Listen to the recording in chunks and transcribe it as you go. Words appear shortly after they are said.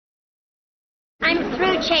I'm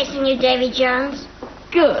through chasing you, Davy Jones.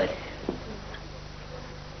 Good.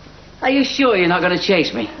 Are you sure you're not going to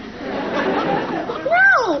chase me? No,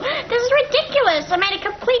 this is ridiculous. I made a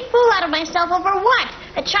complete fool out of myself over what?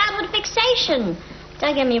 A childhood fixation.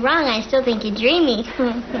 Don't get me wrong, I still think you're dreamy.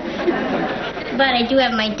 But I do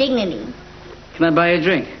have my dignity. Can I buy you a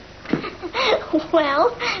drink?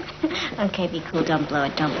 Well, okay, be cool. Don't blow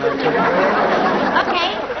it. Okay.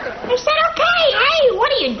 I said okay. Hey,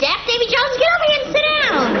 what are you, deaf? Davy Jones, get over here and sit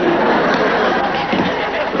down.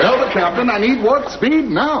 Tell the captain I need warp speed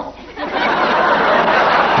now.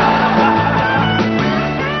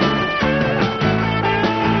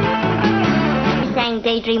 We sang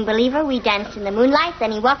Daydream Believer. We danced in the moonlight.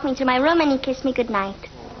 Then he walked me to my room and he kissed me goodnight.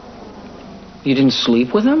 You didn't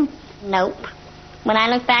sleep with him? Nope. When I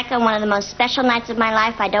look back on one of the most special nights of my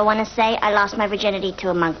life, I don't want to say I lost my virginity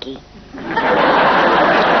to a monkey.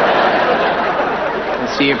 I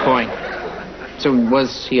see your point. So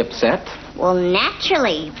was he upset? Well,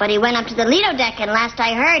 naturally. But he went up to the Lido deck, and last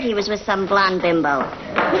I heard, he was with some blonde bimbo.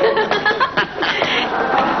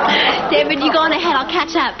 David, you go on ahead. I'll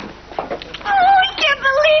catch up. Oh, I can't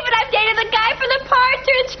believe it. I've dated the guy from the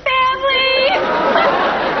Partridge Family.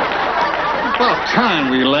 About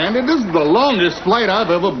time we landed. This is the longest flight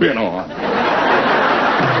I've ever been on.